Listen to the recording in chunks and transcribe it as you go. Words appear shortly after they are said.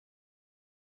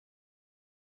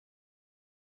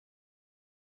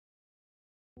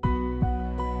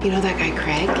You know that guy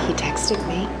Craig? He texted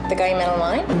me. The guy you met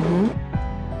online?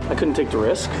 I couldn't take the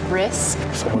risk. Risk?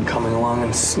 Someone coming along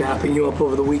and snapping you up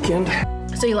over the weekend.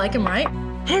 So you like him, right?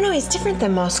 I don't know, he's different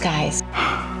than most guys.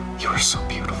 You are so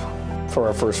beautiful. For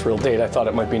our first real date, I thought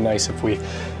it might be nice if we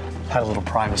had a little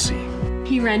privacy.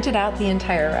 He rented out the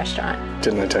entire restaurant.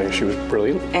 Didn't I tell you she was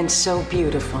brilliant? And so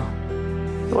beautiful.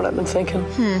 You know what I've been thinking?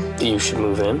 That you should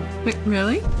move in. Wait,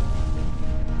 really?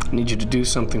 I need you to do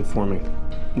something for me.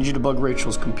 I need you to bug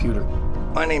Rachel's computer.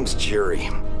 My name's Jerry.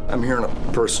 I'm here on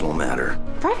a personal matter.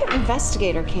 Private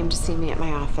investigator came to see me at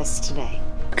my office today.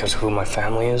 Because of who my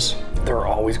family is, there are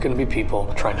always going to be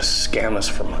people trying to scam us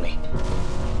for money.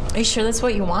 Are you sure that's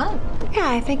what you want? Yeah,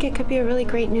 I think it could be a really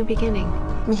great new beginning.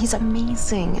 I mean, he's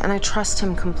amazing, and I trust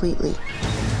him completely.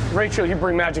 Rachel, you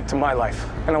bring magic to my life,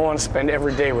 and I want to spend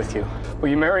every day with you. Will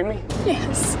you marry me?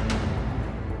 Yes.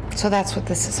 So that's what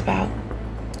this is about.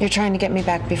 You're trying to get me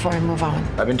back before I move on.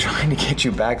 I've been trying to get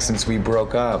you back since we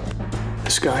broke up.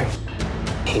 This guy,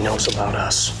 he knows about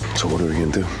us. So what are we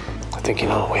gonna do? I think you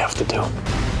know what we have to do.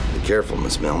 Be careful,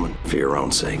 Miss Millman, for your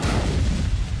own sake.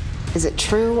 Is it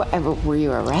true? Were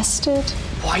you arrested?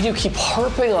 Why do you keep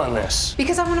harping on this?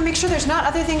 Because I want to make sure there's not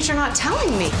other things you're not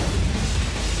telling me.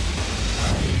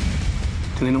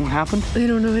 Do they know what happened? I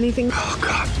don't know anything. Oh,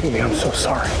 God, baby, I'm so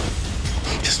sorry.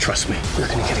 Just trust me. We're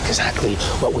gonna get exactly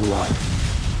what we want.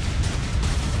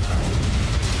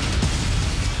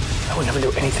 I would never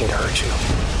do anything to hurt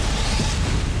you.